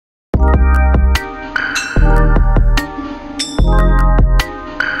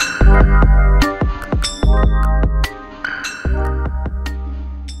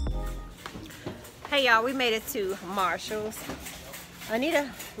we made it to Marshall's. Anita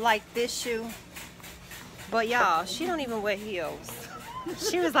liked this shoe, but y'all, she don't even wear heels.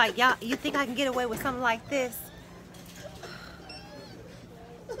 She was like, y'all, you think I can get away with something like this?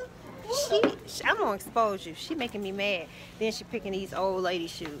 I'm gonna expose you. She making me mad. Then she picking these old lady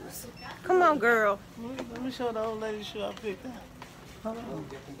shoes. Come on, girl. Let me show the old lady shoe I picked out. Hold on.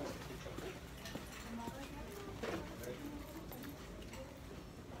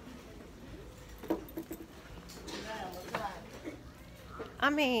 I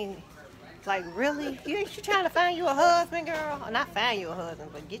mean, like, really? You trying to find you a husband, girl? Or not find you a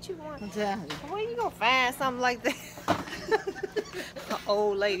husband, but get you one. I'm telling you. Where you gonna find something like that? An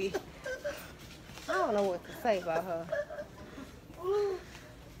old lady. I don't know what to say about her.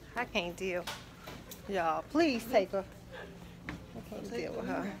 I can't deal. Y'all, please take her. I can't deal with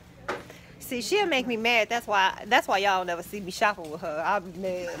her. See, she'll make me mad. That's why y'all never see me shopping with her. I'll be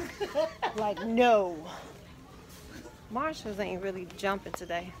mad. Like, no. Marshall's ain't really jumping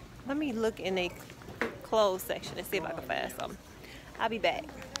today. Let me look in the clothes section and see if I can find something. I'll be back.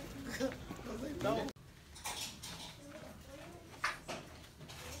 I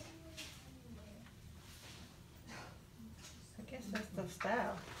guess that's the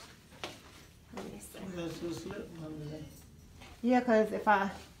style. Let me see. Yeah, because if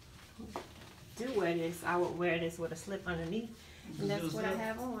I do wear this, I would wear this with a slip underneath. And that's what I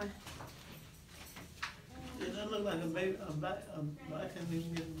have on. Yeah, that look like a baby, I can't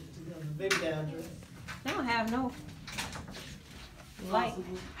even get it together. A baby down dress. They don't have no light.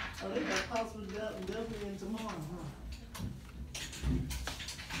 Oh, they got possible definitely in tomorrow, huh?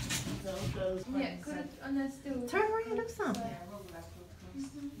 Yeah, good. Understood. Turn around and do something.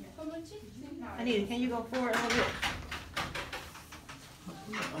 Anita, can you go forward a little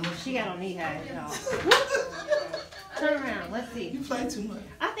bit? She got on knee high, y'all. Turn around, let's see. You play too much.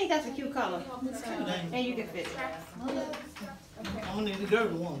 I think that's a cute color. It's cute, ain't it? And you can fit it. I'm gonna need the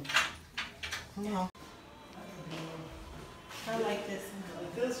girdle one. Come on. I like this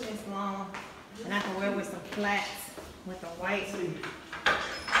one. It's long. And I can wear with some flats with the white.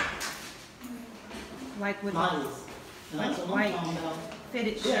 Like with Nice. the That's what I'm white talking about.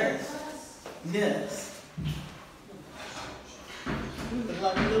 fitted shirt. Yes. Yes. You look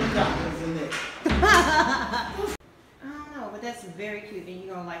like a little doctor's in there. I don't know, but that's very cute, and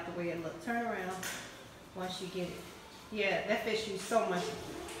you're gonna like the way it looks. Turn around once you get it. Yeah, that fits you so much.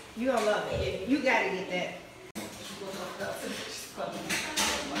 You're gonna love it. You gotta get that.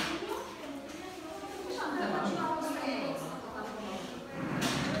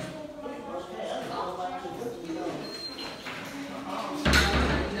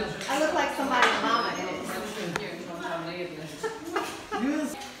 I look like somebody's mama in it.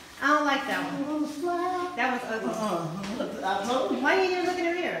 I don't like that one. That was ugly. I told you. Why you didn't look in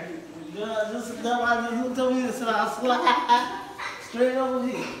the mirror? Girl, that's why I just looked over here and said I'll slide straight over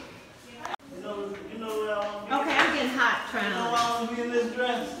here. You know where I want to be? Okay, I'm getting hot trying You know to. where I want to be in this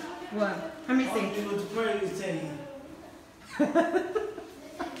dress? What? Let me I want to see. be with the praise team.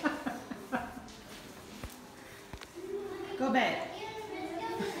 Go back.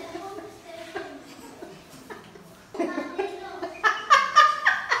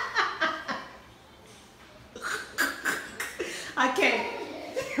 I can't.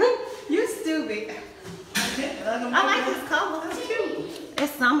 You stupid. I like this color. It's cute.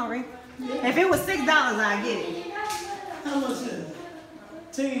 It's summery. Yeah. If it was $6, I'd get it. How much is it?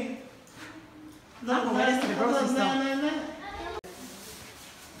 10. I'm gonna wear this to the grocery store. $9.99.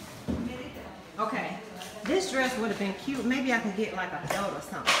 Okay. This dress would have been cute. Maybe I can get like a belt or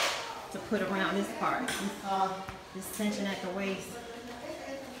something to put around this part. This tension at the waist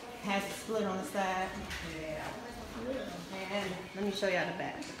has a split on the side. And let me show y'all the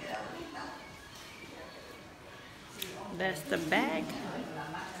back. That's the back.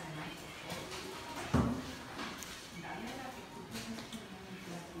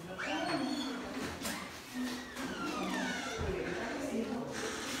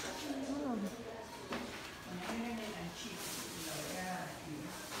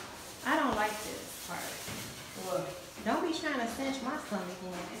 I don't like this part. What? Don't be trying to cinch my stomach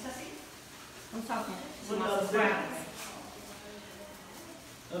in. I'm talking to What my about subscribers.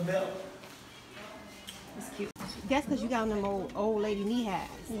 A belt. It's cute. That's because you got them old lady knee highs.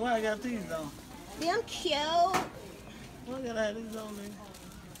 Why I got these on? Them cute. Why I got these on there?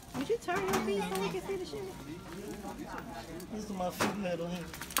 Would you turn your feet so we can see the shoe? This is my feet metal here.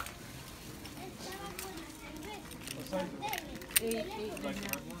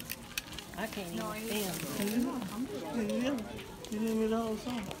 I can't even film. You give me the whole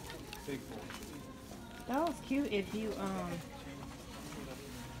song. That was cute if you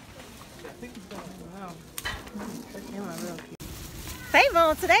Wow. Favor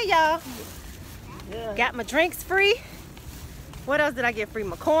on today, y'all. Yeah. Got my drinks free. What else did I get free?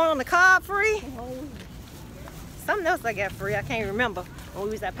 My corn on the cob free. Something else I got free. I can't remember. When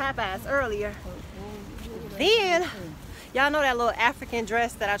we was at Popeyes earlier. Then, y'all know that little African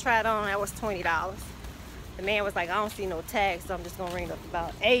dress that I tried on? That was $20. The man was like, I don't see no tag, so I'm just gonna ring up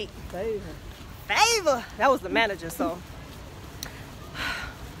about $8. Favor. That was the manager, so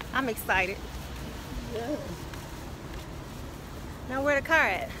I'm excited. Yeah. Now where the car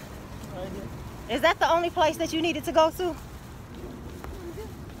at? Right here. Is that the only place that you needed to go to?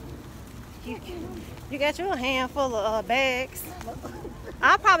 You got your handful of bags.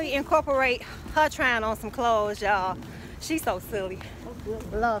 I'll probably incorporate her trying on some clothes, y'all. She's so silly.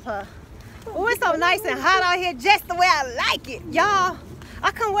 Love her. Oh, it's so nice and hot out here, just the way I like it, y'all.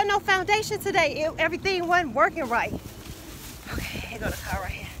 I couldn't wear no foundation today. Everything wasn't working right. Okay, here go the car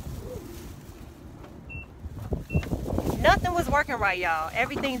right here. Nothing was working right, y'all.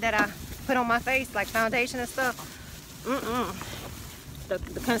 Everything that I put on my face, like foundation and stuff, the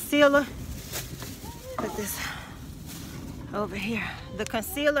concealer, put this over here. The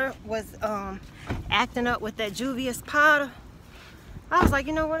concealer was acting up with that Juvia's powder. I was like,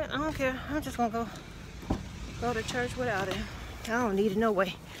 you know what? I don't care. I'm just gonna go to church without it. I don't need it no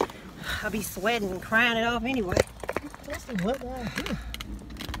way. I'll be sweating and crying it off anyway. That's the what down here.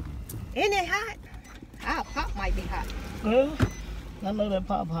 Isn't it hot? Our pop might be hot. Well, I know that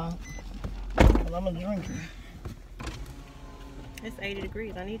pop hot. But I'm a drinker. It's 80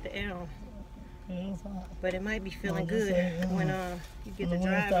 degrees. I need the air on. Yeah, it's hot. But it might be feeling good Say, when you get the when the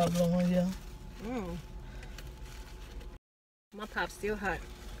wind driving. start blowing, yeah. My pop's still hot.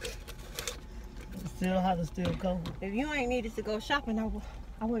 It's still hot and still cold. If you ain't needed to go shopping,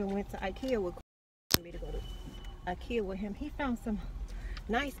 I would have went to IKEA with me to go to IKEA with him. He found some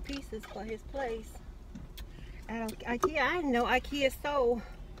nice pieces for his place at IKEA. I didn't know IKEA sold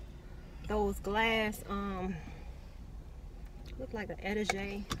those glass look like an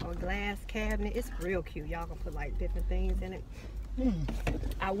etagere or glass cabinet. It's real cute. Y'all can put like different things in it.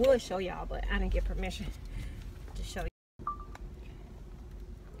 I would show y'all, but I didn't get permission to show you.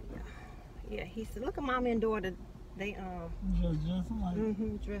 Yeah, he said, look at mom and daughter. They Just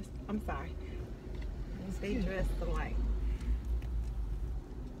like dressed. I'm sorry. They dressed alike.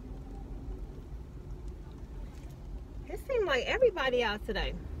 It seemed like everybody out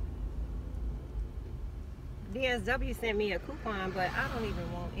today. DSW sent me a coupon, but I don't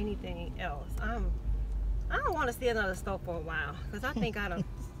even want anything else. I don't want to see another store for a while, because I think I done,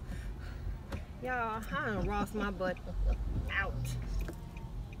 y'all, I done lost my butt out.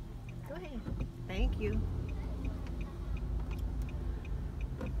 Go ahead. Thank you.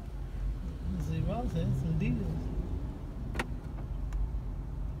 see, Ross had some deals.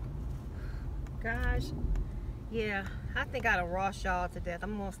 Gosh, yeah, I think I done Ross y'all to death.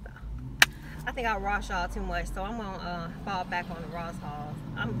 I'm gonna stop. I think I Ross y'all too much, so I'm gonna fall back on the Ross hauls.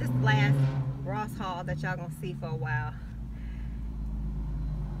 This last Ross haul that y'all gonna see for a while.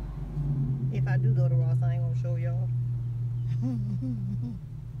 If I do go to Ross, I ain't gonna show y'all.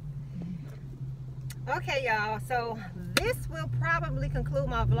 Okay, y'all, so this will probably conclude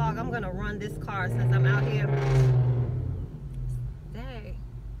my vlog. I'm gonna run this car since I'm out here. Dang,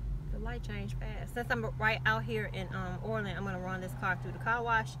 the light changed fast. Since I'm right out here in Orland, I'm gonna run this car through the car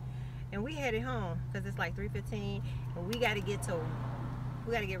wash, and we headed home because it's like 3:15, and we gotta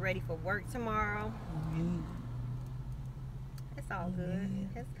get ready for work tomorrow. It's all good.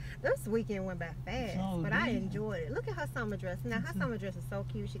 This weekend went by fast, but I enjoyed it. Look at her summer dress. Now her summer dress is so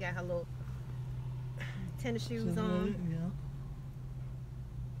cute. She got her little tennis shoes on. Yeah.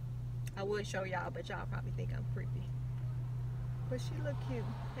 I would show y'all, but y'all probably think I'm creepy. But she look cute,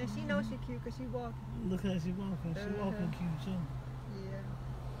 and she knows she cute because she walking. Look how she walking. She walking cute too. Yeah.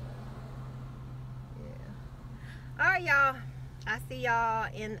 Yeah. All right, y'all. I see y'all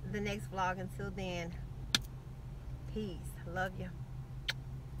in the next vlog. Until then, peace. Love you.